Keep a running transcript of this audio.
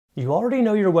You already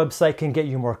know your website can get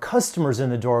you more customers in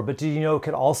the door, but did you know it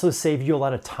could also save you a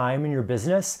lot of time in your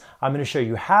business? I'm going to show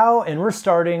you how, and we're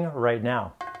starting right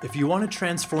now. If you want to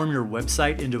transform your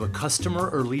website into a customer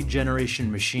or lead generation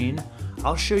machine,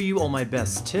 I'll show you all my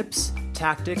best tips,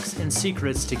 tactics, and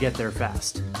secrets to get there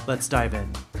fast. Let's dive in.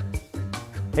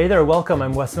 Hey there, welcome.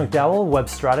 I'm Wes McDowell, web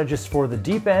strategist for The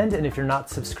Deep End, and if you're not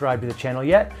subscribed to the channel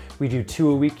yet, we do 2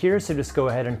 a week here, so just go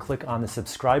ahead and click on the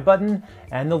subscribe button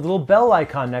and the little bell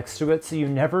icon next to it so you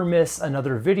never miss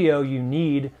another video you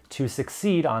need to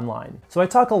succeed online. So I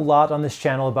talk a lot on this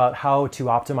channel about how to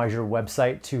optimize your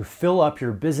website to fill up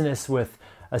your business with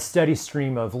a steady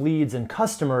stream of leads and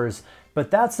customers,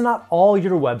 but that's not all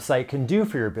your website can do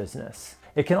for your business.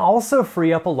 It can also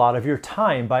free up a lot of your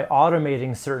time by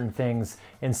automating certain things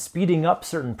and speeding up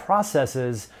certain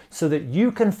processes so that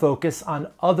you can focus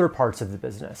on other parts of the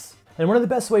business. And one of the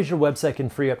best ways your website can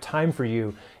free up time for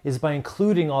you is by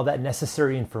including all that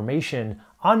necessary information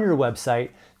on your website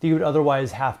that you would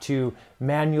otherwise have to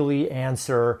manually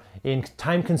answer in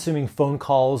time-consuming phone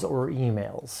calls or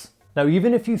emails. Now,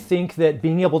 even if you think that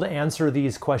being able to answer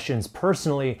these questions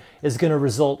personally is going to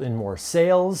result in more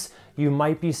sales, you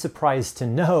might be surprised to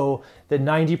know that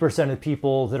 90% of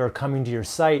people that are coming to your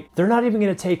site, they're not even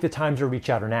going to take the time to reach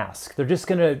out and ask. They're just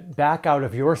going to back out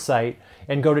of your site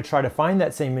and go to try to find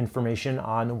that same information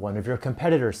on one of your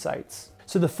competitor sites.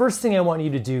 So the first thing I want you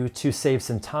to do to save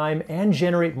some time and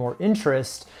generate more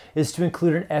interest is to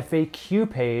include an FAQ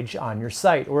page on your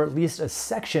site, or at least a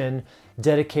section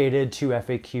dedicated to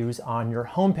FAQs on your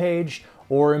homepage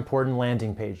or important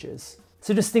landing pages.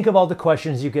 So just think of all the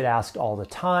questions you get asked all the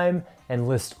time and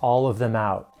list all of them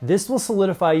out. This will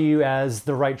solidify you as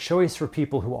the right choice for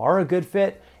people who are a good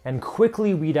fit and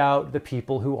quickly weed out the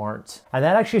people who aren't. And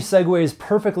that actually segues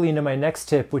perfectly into my next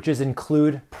tip, which is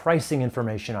include pricing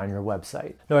information on your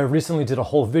website. Now, I recently did a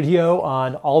whole video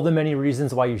on all the many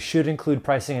reasons why you should include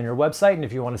pricing on your website, and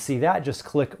if you want to see that, just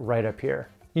click right up here.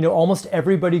 You know, almost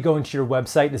everybody going to your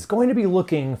website is going to be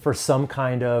looking for some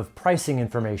kind of pricing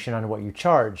information on what you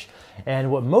charge.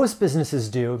 And what most businesses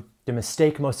do, the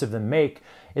mistake most of them make,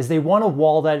 is they want to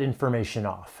wall that information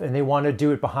off, and they want to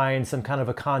do it behind some kind of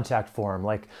a contact form,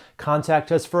 like contact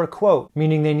us for a quote,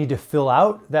 meaning they need to fill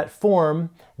out that form,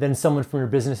 then someone from your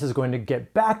business is going to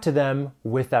get back to them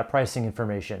with that pricing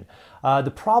information.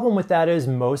 The problem with that is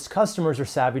most customers are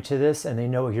savvy to this and they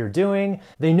know what you're doing.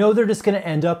 They know they're just going to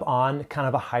end up on kind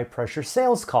of a high pressure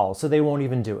sales call, so they won't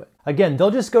even do it. Again,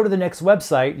 they'll just go to the next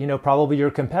website, you know, probably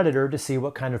your competitor, to see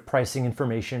what kind of pricing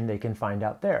information they can find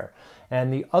out there.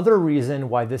 And the other reason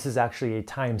why this is actually a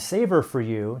time saver for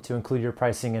you to include your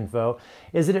pricing info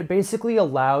is that it basically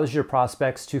allows your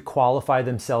prospects to qualify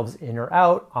themselves in or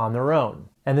out on their own.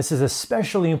 And this is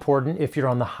especially important if you're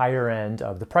on the higher end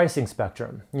of the pricing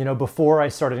spectrum. You know, before I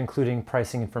started including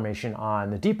pricing information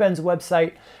on the Deep End's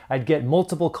website, I'd get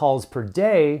multiple calls per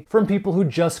day from people who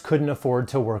just couldn't afford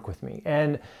to work with me.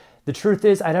 And the truth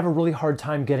is, I'd have a really hard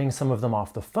time getting some of them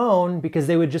off the phone because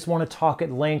they would just want to talk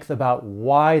at length about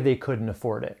why they couldn't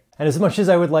afford it. And as much as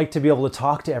I would like to be able to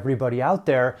talk to everybody out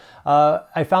there,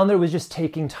 I found that it was just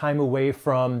taking time away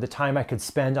from the time I could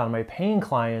spend on my paying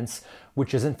clients,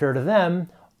 which isn't fair to them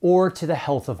or to the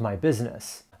health of my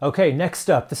business. Okay, next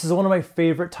up, this is one of my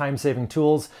favorite time-saving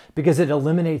tools because it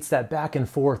eliminates that back and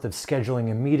forth of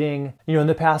scheduling a meeting. You know, in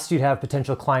the past, you'd have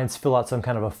potential clients fill out some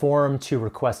kind of a form to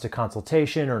request a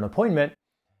consultation or an appointment,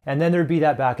 and then there'd be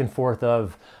that back and forth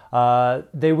of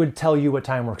they would tell you what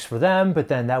time works for them, but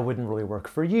then that wouldn't really work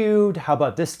for you. How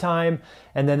about this time?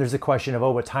 And then there's a question of,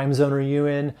 oh, what time zone are you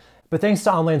in? But thanks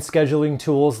to online scheduling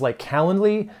tools like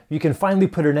Calendly, you can finally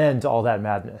put an end to all that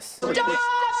madness.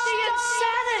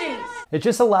 It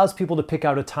just allows people to pick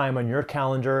out a time on your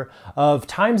calendar of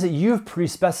times that you've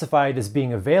pre-specified as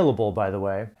being available, by the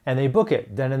way, and they book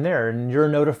it then and there, and you're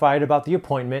notified about the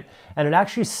appointment, and it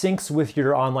actually syncs with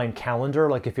your online calendar.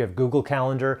 Like if you have Google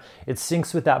Calendar, it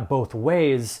syncs with that both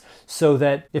ways, so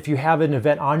that if you have an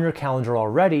event on your calendar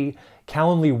already,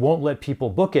 Calendly won't let people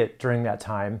book it during that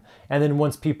time. And then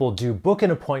once people do book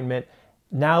an appointment,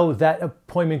 now that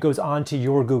appointment goes on to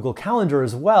your Google Calendar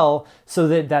as well, so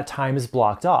that that time is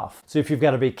blocked off. So if you've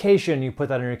got a vacation, you put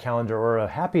that on your calendar, or a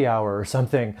happy hour or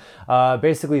something,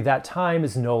 basically that time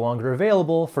is no longer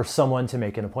available for someone to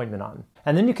make an appointment on.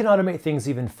 And then you can automate things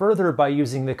even further by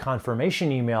using the confirmation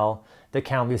email that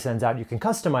Calendly sends out. You can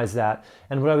customize that.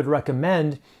 And what I would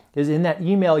recommend is in that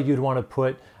email, you'd want to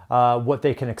put what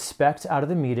they can expect out of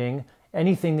the meeting,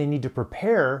 anything they need to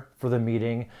prepare for the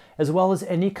meeting, as well as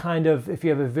any kind of, if you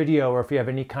have a video or if you have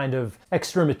any kind of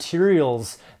extra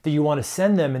materials that you want to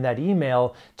send them in that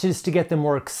email just to get them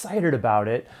more excited about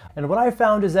it. And what I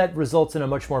found is that results in a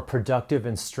much more productive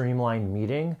and streamlined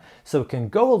meeting. So it can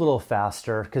go a little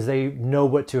faster because they know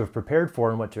what to have prepared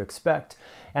for and what to expect.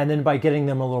 And then by getting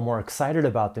them a little more excited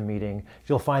about the meeting,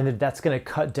 you'll find that that's going to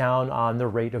cut down on the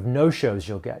rate of no-shows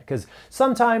you'll get. Because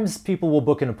sometimes people will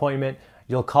book an appointment,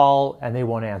 you'll call, and they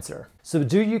won't answer. So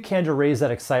do what you can to raise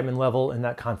that excitement level in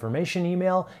that confirmation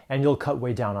email, and you'll cut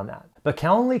way down on that. But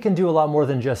Calendly can do a lot more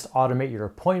than just automate your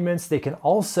appointments. They can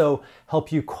also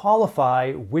help you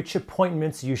qualify which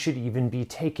appointments you should even be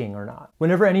taking or not.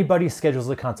 Whenever anybody schedules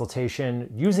a consultation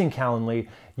using Calendly,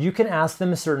 you can ask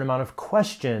them a certain amount of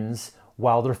questions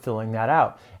while they're filling that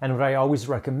out. And what I always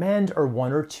recommend are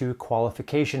 1 or 2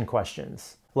 qualification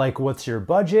questions. Like, what's your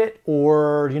budget?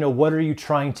 Or, what are you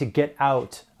trying to get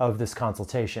out of this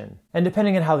consultation? And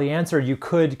depending on how they answer, you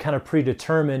could kind of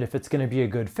predetermine if it's going to be a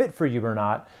good fit for you or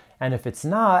not. And if it's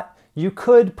not, you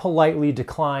could politely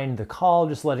decline the call,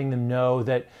 just letting them know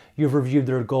that you've reviewed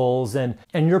their goals and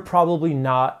you're probably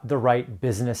not the right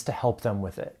business to help them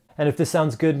with it. And if this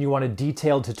sounds good and you want a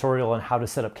detailed tutorial on how to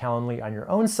set up Calendly on your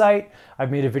own site, I've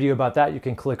made a video about that. You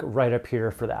can click right up here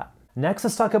for that. Next,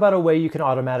 let's talk about a way you can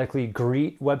automatically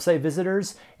greet website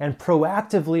visitors and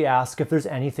proactively ask if there's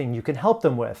anything you can help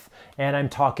them with. And I'm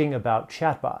talking about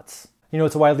chatbots.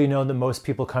 It's widely known that most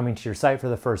people coming to your site for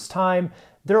the first time,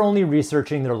 they're only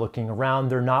researching, they're looking around,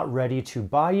 they're not ready to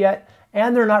buy yet,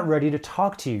 and they're not ready to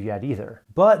talk to you yet either.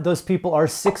 But those people are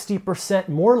 60%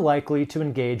 more likely to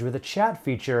engage with a chat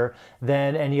feature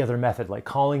than any other method, like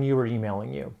calling you or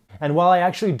emailing you. And while I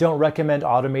actually don't recommend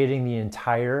automating the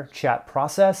entire chat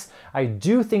process, I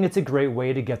do think it's a great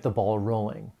way to get the ball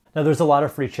rolling. Now, there's a lot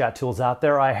of free chat tools out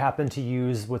there. I happen to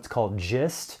use what's called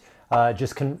Gist.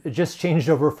 Just changed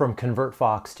over from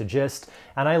ConvertFox to Gist,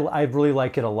 and I really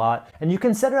like it a lot. And you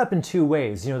can set it up in 2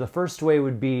 ways. The first way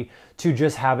would be to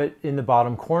just have it in the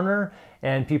bottom corner,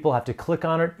 and people have to click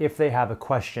on it if they have a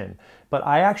question. But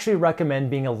I actually recommend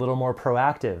being a little more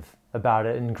proactive about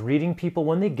it and greeting people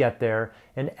when they get there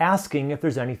and asking if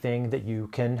there's anything that you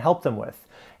can help them with.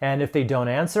 And if they don't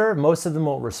answer, most of them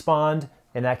won't respond.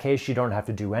 In that case, you don't have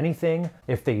to do anything.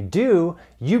 If they do,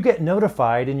 you get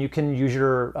notified and you can use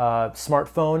your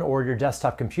smartphone or your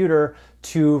desktop computer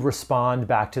to respond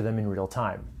back to them in real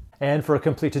time. And for a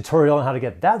complete tutorial on how to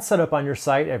get that set up on your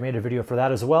site, I've made a video for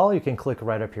that as well. You can click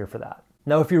right up here for that.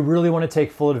 Now, if you really want to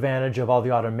take full advantage of all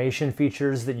the automation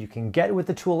features that you can get with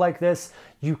a tool like this,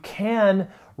 you can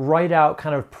write out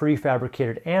kind of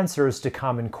prefabricated answers to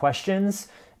common questions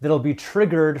that'll be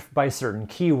triggered by certain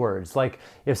keywords. Like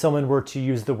if someone were to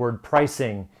use the word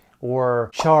pricing or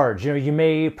charge, you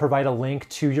may provide a link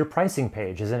to your pricing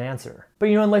page as an answer. But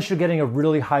unless you're getting a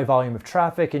really high volume of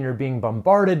traffic and you're being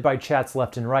bombarded by chats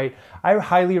left and right, I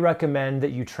highly recommend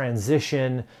that you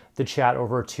transition the chat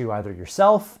over to either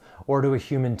yourself or to a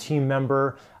human team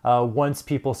member. Once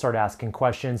people start asking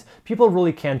questions, people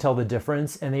really can tell the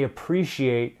difference and they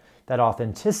appreciate that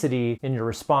authenticity in your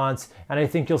response. And I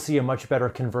think you'll see a much better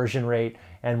conversion rate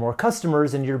and more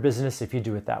customers in your business if you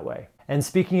do it that way. And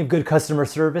speaking of good customer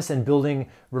service and building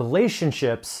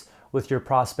relationships with your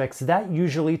prospects, that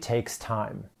usually takes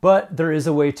time. But there is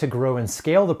a way to grow and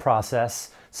scale the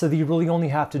process so that you really only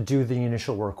have to do the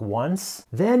initial work once.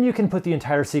 Then you can put the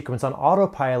entire sequence on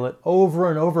autopilot over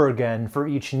and over again for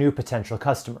each new potential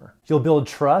customer. You'll build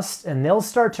trust and they'll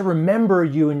start to remember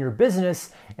you and your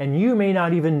business, and you may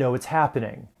not even know it's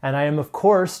happening. And I am, of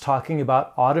course, talking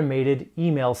about automated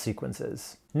email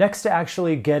sequences. Next to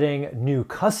actually getting new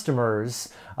customers,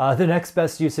 the next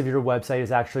best use of your website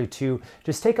is actually to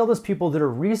just take all those people that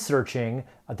are researching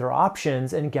their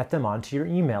options and get them onto your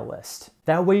email list.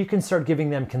 That way you can start giving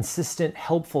them consistent,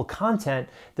 helpful content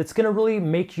that's going to really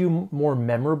make you more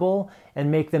memorable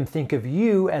and make them think of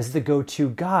you as the go-to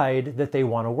guide that they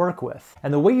want to work with.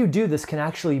 And the way you do this can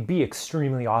actually be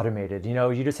extremely automated.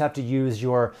 You just have to use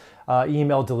your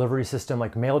email delivery system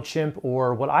like MailChimp,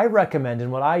 or what I recommend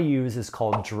and what I use is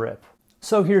called Drip.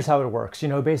 So here's how it works.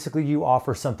 Basically you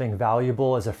offer something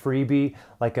valuable as a freebie,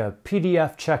 like a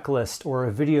PDF checklist or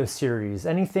a video series,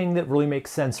 anything that really makes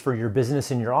sense for your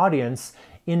business and your audience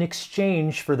in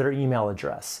exchange for their email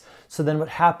address. So then what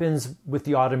happens with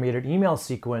the automated email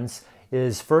sequence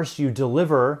is first you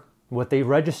deliver what they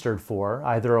registered for,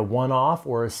 either a one-off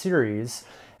or a series,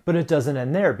 but it doesn't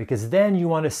end there, because then you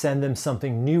want to send them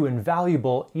something new and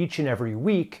valuable each and every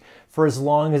week for as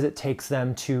long as it takes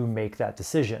them to make that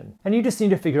decision. And you just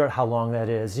need to figure out how long that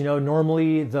is.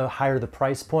 Normally the higher the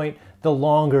price point, the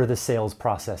longer the sales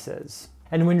process is.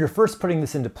 And when you're first putting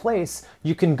this into place,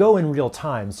 you can go in real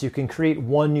time. So you can create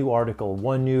one new article,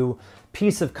 one new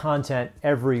piece of content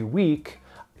every week,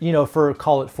 for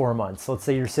call it 4 months. Let's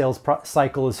say your sales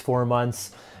cycle is 4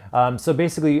 months. So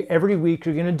basically every week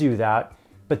you're gonna do that.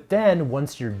 But then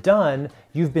once you're done,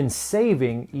 you've been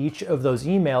saving each of those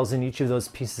emails and each of those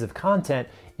pieces of content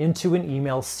into an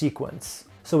email sequence.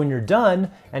 So when you're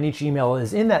done and each email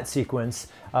is in that sequence,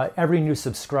 every new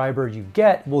subscriber you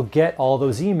get will get all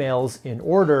those emails in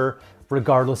order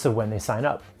regardless of when they sign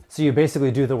up. So you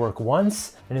basically do the work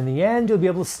once, and in the end, you'll be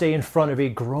able to stay in front of a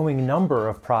growing number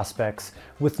of prospects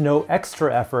with no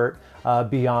extra effort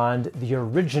beyond the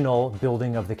original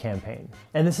building of the campaign.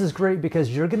 And this is great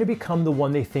because you're gonna become the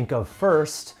one they think of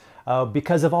first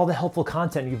because of all the helpful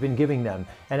content you've been giving them.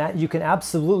 And you can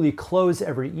absolutely close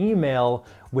every email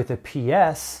with a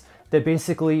PS that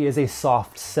basically is a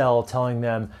soft sell telling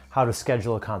them how to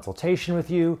schedule a consultation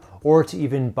with you or to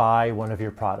even buy one of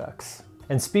your products.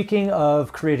 And speaking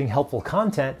of creating helpful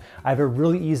content, I have a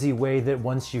really easy way that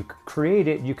once you create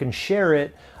it, you can share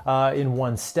it in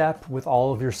one step with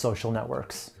all of your social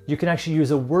networks. You can actually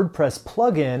use a WordPress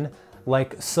plugin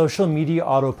like Social Media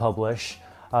Auto-Publish.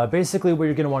 Basically what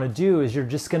you're gonna wanna do is you're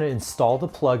just gonna install the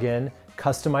plugin,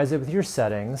 customize it with your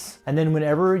settings, and then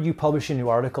whenever you publish a new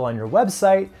article on your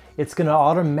website, it's gonna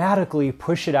automatically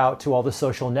push it out to all the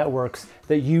social networks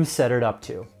that you set it up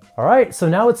to. All right, so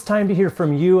now it's time to hear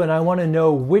from you, and I want to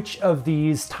know which of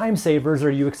these time savers are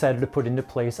you excited to put into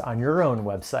place on your own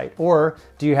website? Or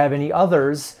do you have any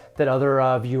others that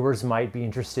other viewers might be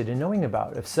interested in knowing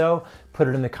about? If so, put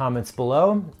it in the comments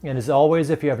below. And as always,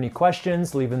 if you have any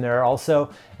questions, leave them there also,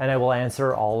 and I will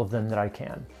answer all of them that I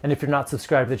can. And if you're not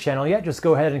subscribed to the channel yet, just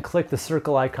go ahead and click the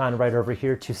circle icon right over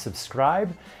here to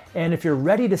subscribe. And if you're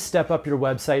ready to step up your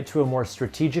website to a more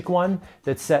strategic one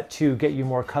that's set to get you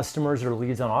more customers or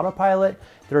leads on autopilot,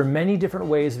 there are many different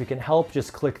ways we can help.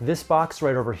 Just click this box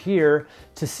right over here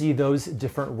to see those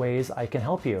different ways I can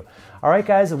help you. All right,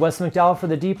 guys, Wes McDowell for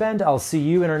The Deep End. I'll see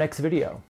you in our next video.